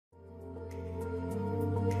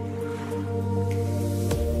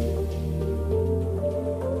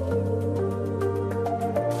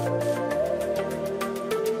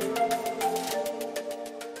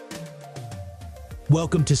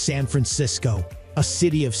Welcome to San Francisco, a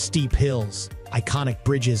city of steep hills, iconic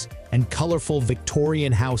bridges, and colorful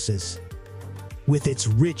Victorian houses. With its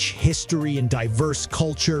rich history and diverse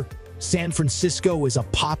culture, San Francisco is a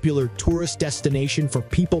popular tourist destination for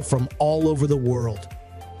people from all over the world.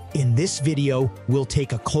 In this video, we'll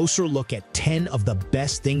take a closer look at 10 of the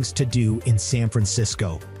best things to do in San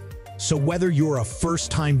Francisco. So whether you're a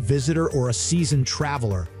first-time visitor or a seasoned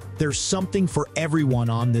traveler, there's something for everyone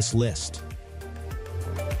on this list.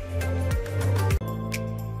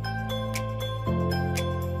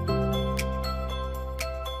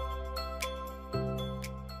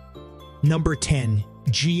 Number 10.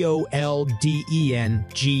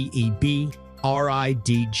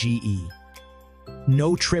 Goldengebridge.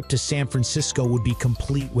 No trip to San Francisco would be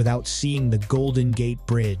complete without seeing the Golden Gate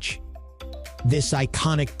Bridge. This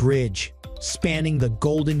iconic bridge, spanning the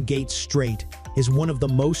Golden Gate Strait, is one of the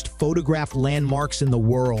most photographed landmarks in the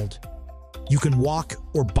world. You can walk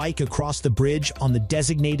or bike across the bridge on the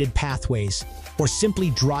designated pathways, or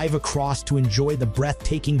simply drive across to enjoy the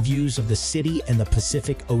breathtaking views of the city and the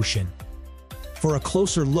Pacific Ocean. For a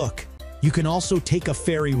closer look, you can also take a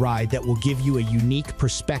ferry ride that will give you a unique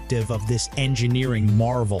perspective of this engineering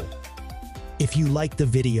marvel. If you liked the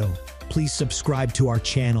video, please subscribe to our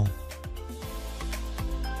channel.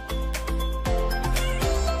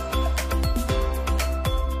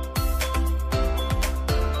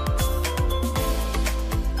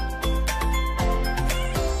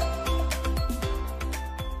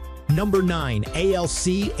 Number 9.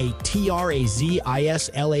 Alcatraz.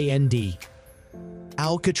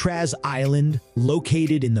 Alcatraz Island,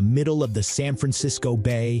 located in the middle of the San Francisco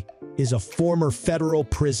Bay, is a former federal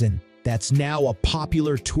prison that's now a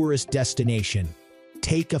popular tourist destination.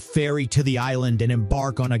 Take a ferry to the island and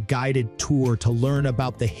embark on a guided tour to learn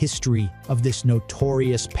about the history of this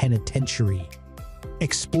notorious penitentiary.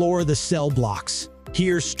 Explore the cell blocks,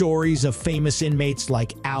 hear stories of famous inmates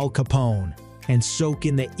like Al Capone, and soak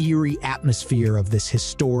in the eerie atmosphere of this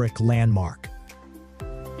historic landmark.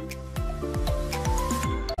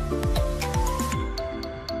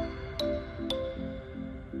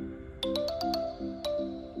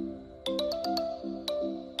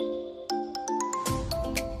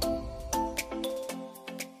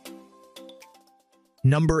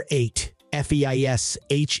 Number 8.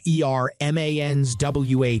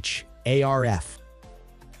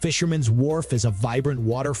 Fisherman's Wharf is a vibrant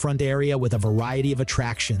waterfront area with a variety of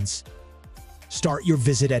attractions. Start your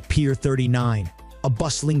visit at Pier 39, a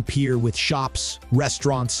bustling pier with shops,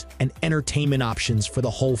 restaurants, and entertainment options for the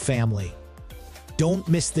whole family. Don't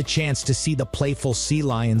miss the chance to see the playful sea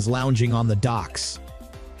lions lounging on the docks.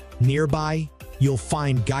 Nearby, you'll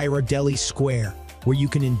find Ghirardelli Square, where you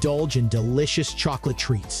can indulge in delicious chocolate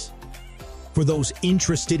treats. For those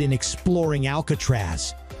interested in exploring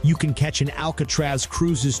Alcatraz, you can catch an Alcatraz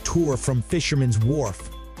Cruises tour from Fisherman's Wharf.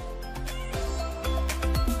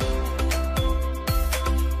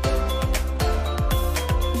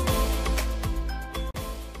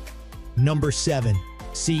 Number 7.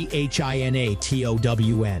 Chinatown.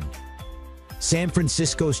 San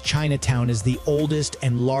Francisco's Chinatown is the oldest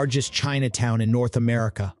and largest Chinatown in North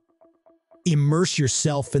America. Immerse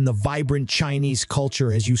yourself in the vibrant Chinese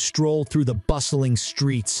culture as you stroll through the bustling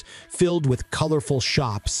streets filled with colorful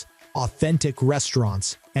shops, authentic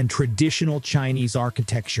restaurants, and traditional Chinese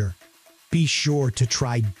architecture. Be sure to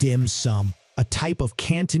try dim sum, a type of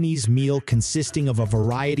Cantonese meal consisting of a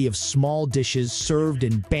variety of small dishes served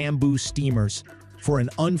in bamboo steamers, for an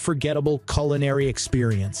unforgettable culinary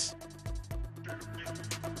experience.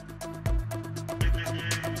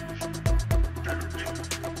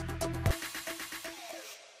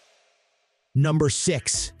 Number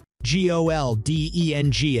 6.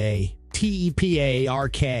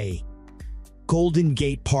 Goldengatepark. Golden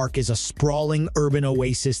Gate Park is a sprawling urban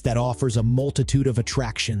oasis that offers a multitude of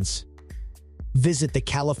attractions. Visit the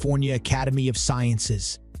California Academy of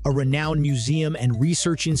Sciences, a renowned museum and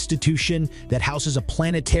research institution that houses a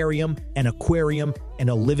planetarium, an aquarium, and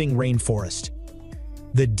a living rainforest.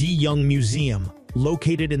 The D. Young Museum,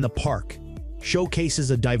 located in the park,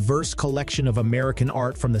 showcases a diverse collection of American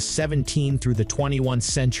art from the 17th through the 21st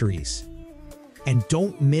centuries. And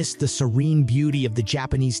don't miss the serene beauty of the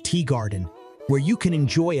Japanese Tea Garden, where you can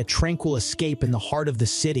enjoy a tranquil escape in the heart of the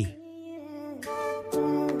city.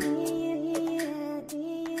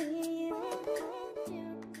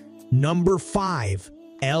 Number 5.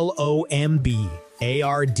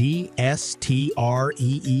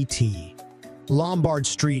 Lombard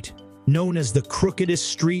Street, known as the crookedest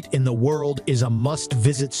street in the world, is a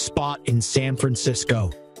must-visit spot in San Francisco.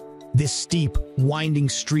 This steep, winding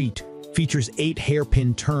street, features 8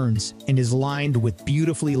 hairpin turns, and is lined with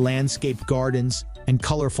beautifully landscaped gardens and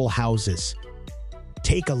colorful houses.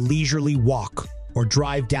 Take a leisurely walk or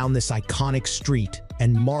drive down this iconic street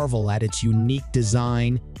and marvel at its unique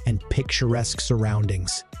design and picturesque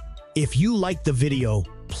surroundings. If you liked the video,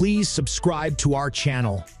 please subscribe to our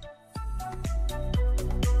channel.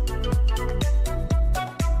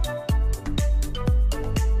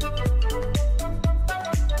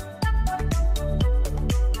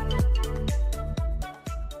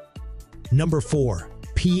 Number 4.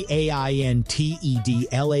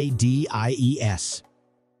 Paintedladies.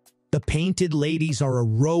 The Painted Ladies are a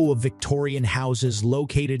row of Victorian houses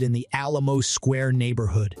located in the Alamo Square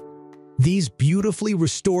neighborhood. These beautifully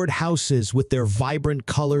restored houses, with their vibrant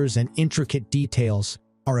colors and intricate details,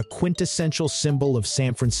 are a quintessential symbol of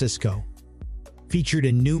San Francisco. Featured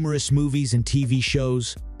in numerous movies and TV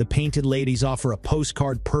shows, the Painted Ladies offer a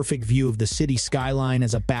postcard-perfect view of the city skyline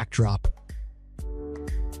as a backdrop.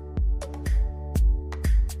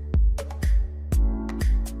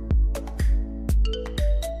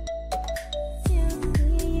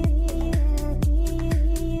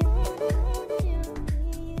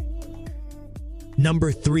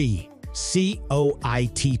 Number 3. Coittower.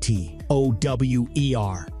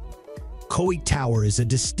 Coit Tower is a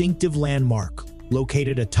distinctive landmark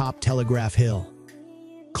located atop Telegraph Hill.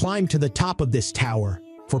 Climb to the top of this tower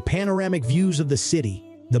for panoramic views of the city,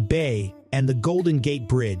 the bay, and the Golden Gate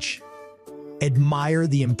Bridge. Admire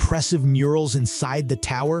the impressive murals inside the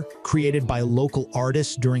tower, created by local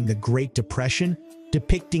artists during the Great Depression,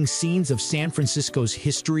 depicting scenes of San Francisco's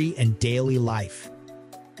history and daily life.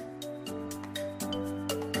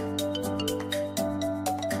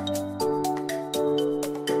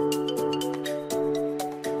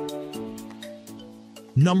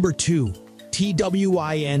 Number 2.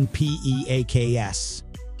 Twinpeaks.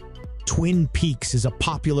 Twin Peaks is a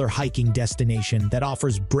popular hiking destination that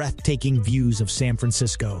offers breathtaking views of San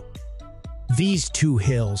Francisco. These two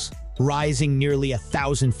hills, rising nearly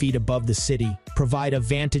 1,000 feet above the city, provide a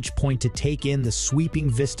vantage point to take in the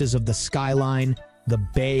sweeping vistas of the skyline, the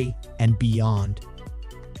bay, and beyond.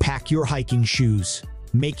 Pack your hiking shoes,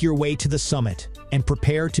 make your way to the summit, and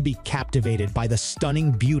prepare to be captivated by the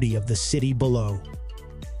stunning beauty of the city below.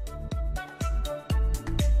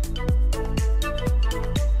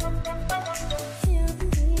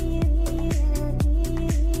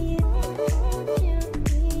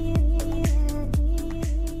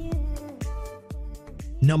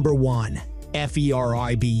 Number 1.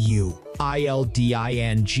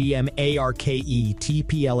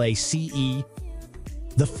 Ferrybildingmarketplace.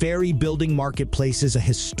 The Ferry Building Marketplace is a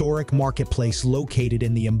historic marketplace located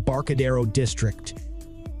in the Embarcadero district.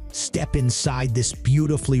 Step inside this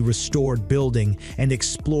beautifully restored building and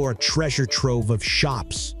explore a treasure trove of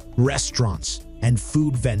shops, restaurants, and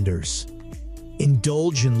food vendors.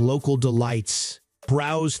 Indulge in local delights,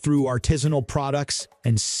 browse through artisanal products,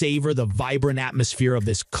 and savor the vibrant atmosphere of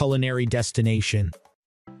this culinary destination.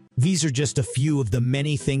 These are just a few of the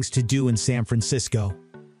many things to do in San Francisco.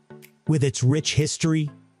 With its rich history,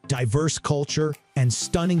 diverse culture, and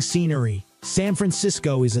stunning scenery, San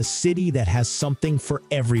Francisco is a city that has something for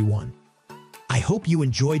everyone. I hope you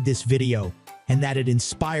enjoyed this video and that it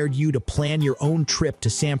inspired you to plan your own trip to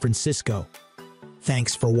San Francisco.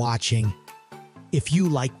 Thanks for watching. If you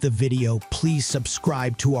liked the video, please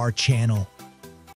subscribe to our channel